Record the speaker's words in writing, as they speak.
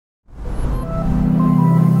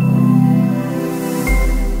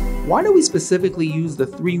why do we specifically use the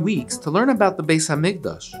 3 weeks to learn about the Beis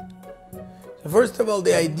HaMikdash? So first of all,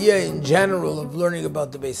 the idea in general of learning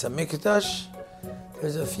about the Beis HaMikdash,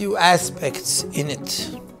 there's a few aspects in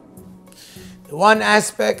it. The one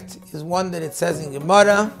aspect is one that it says in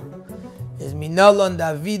Gemara, is Minalon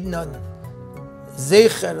Davidnon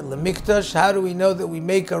Zecher LeMikdash. How do we know that we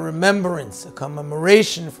make a remembrance, a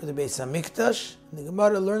commemoration for the Beis HaMikdash? The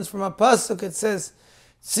Gemara learns from a pasuk. It says,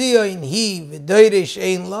 Tzion hi v'doiresh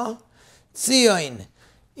ein la. Tzion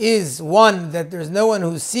is one that there's no one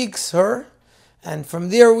who seeks her, and from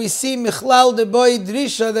there we see Michlal deboi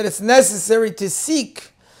drisha, that it's necessary to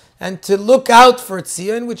seek and to look out for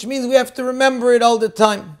Tzion, which means we have to remember it all the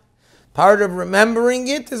time. Part of remembering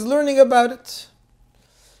it is learning about it.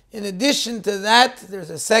 In addition to that,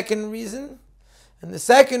 there's a second reason, and the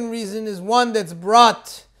second reason is one that's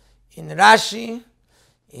brought in Rashi,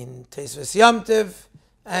 in Tosfos Yom Tov,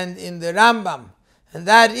 and in the Rambam, and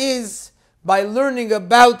that is by learning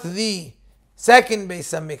about the second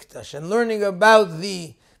Beis HaMikdash and learning about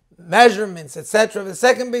the measurements, etc. of the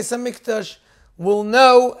second Beis HaMikdash, we'll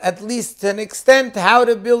know, at least to an extent, how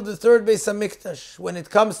to build the third Beis HaMikdash when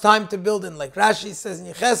it comes time to build it. Like Rashi says in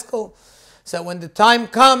Yecheskel, so when the time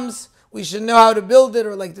comes, we should know how to build it,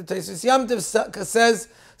 or like the Tosfos Yom Tov says,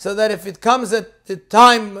 so that if it comes at the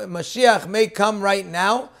time, Mashiach may come right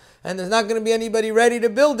now, and there's not going to be anybody ready to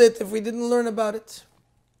build it if we didn't learn about it.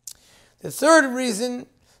 The third reason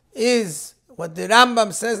is what the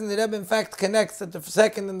Rambam says, and the Rebbe in fact connects that the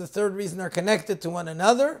second and the third reason are connected to one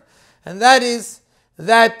another, and that is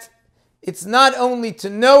that it's not only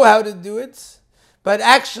to know how to do it, but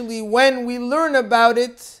actually when we learn about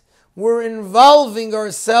it, we're involving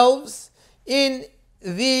ourselves in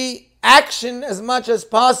the action as much as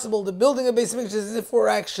possible. The building of Beis HaMikdash is as if we're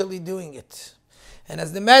actually doing it. And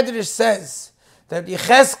as the Medrash says, that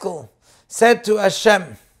Yecheskel said to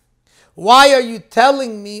Hashem, why are you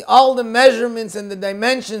telling me all the measurements and the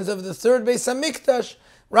dimensions of the third Beis HaMikdash?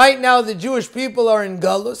 Right now the Jewish people are in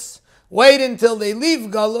Galus. Wait until they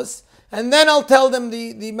leave Galus, and then I'll tell them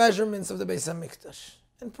the measurements of the Beis HaMikdash.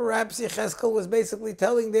 And perhaps Yecheskel was basically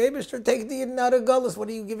telling the Eibishter, take the Yidden out of Galus. What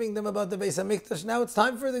are you giving them about the Beis HaMikdash? Now it's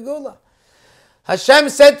time for the Gula. Hashem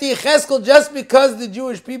said to Yecheskel, just because the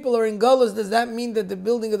Jewish people are in Galus, does that mean that the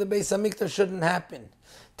building of the Beis HaMikdash shouldn't happen?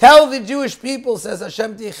 Tell the Jewish people, says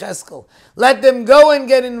Hashem to Yecheskel, let them go and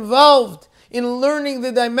get involved in learning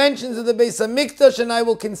the dimensions of the Beis HaMikdash, and I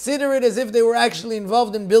will consider it as if they were actually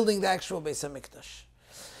involved in building the actual Beis HaMikdash.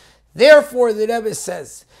 Therefore, the Rebbe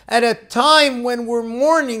says, at a time when we're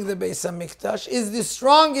mourning the Beis HaMikdash is the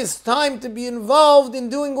strongest time to be involved in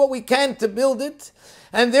doing what we can to build it,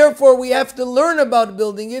 and therefore we have to learn about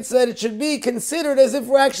building it so that it should be considered as if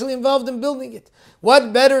we're actually involved in building it.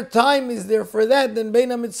 What better time is there for that than Bein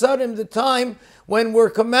HaMitzarim, the time when we're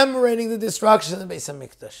commemorating the destruction of the Beis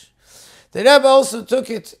HaMikdash? The Rebbe also took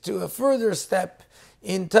it to a further step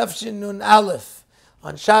in Tafshin Nun Aleph,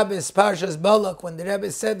 on Shabbos, Parshas Balak, when the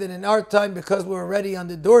Rebbe said that in our time, because we're already on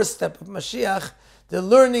the doorstep of Mashiach, the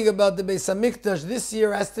learning about the Beis HaMikdash this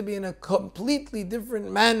year has to be in a completely different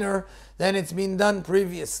manner than it's been done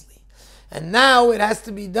previously. And now it has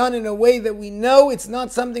to be done in a way that we know it's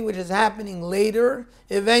not something which is happening later,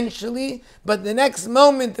 eventually, but the next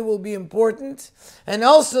moment it will be important. And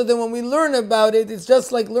also that when we learn about it, it's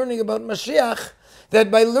just like learning about Mashiach, that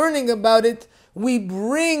by learning about it, we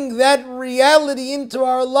bring that reality into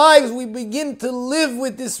our lives. We begin to live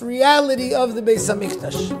with this reality of the Beis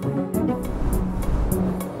HaMikdash.